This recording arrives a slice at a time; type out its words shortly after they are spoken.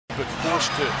But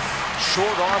forced to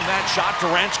short arm that shot.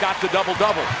 Durant's got the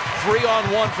double-double.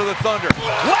 3-on-1 for the Thunder.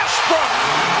 Westbrook!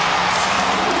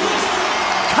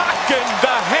 Cocking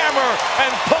the hammer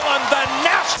and pulling the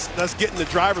nest. Let's get in the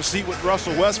driver's seat with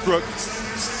Russell Westbrook.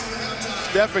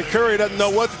 Stephen Curry doesn't know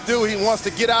what to do. He wants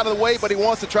to get out of the way, but he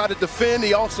wants to try to defend.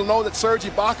 He also knows that Serge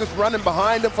Ibaka's running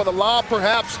behind him for the lob,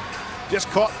 perhaps. Just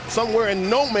caught somewhere in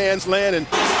no man's land and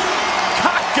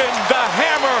cocking the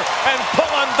hammer and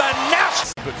pulling the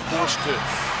nest. But forced to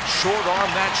short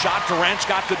arm that shot. Durant's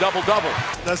got the double-double.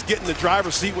 Let's get in the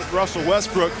driver's seat with Russell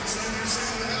Westbrook.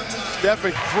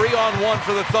 Stephen 3-on-1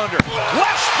 for the Thunder.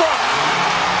 Westbrook!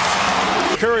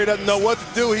 Curry doesn't know what to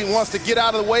do. He wants to get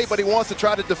out of the way, but he wants to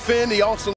try to defend. He also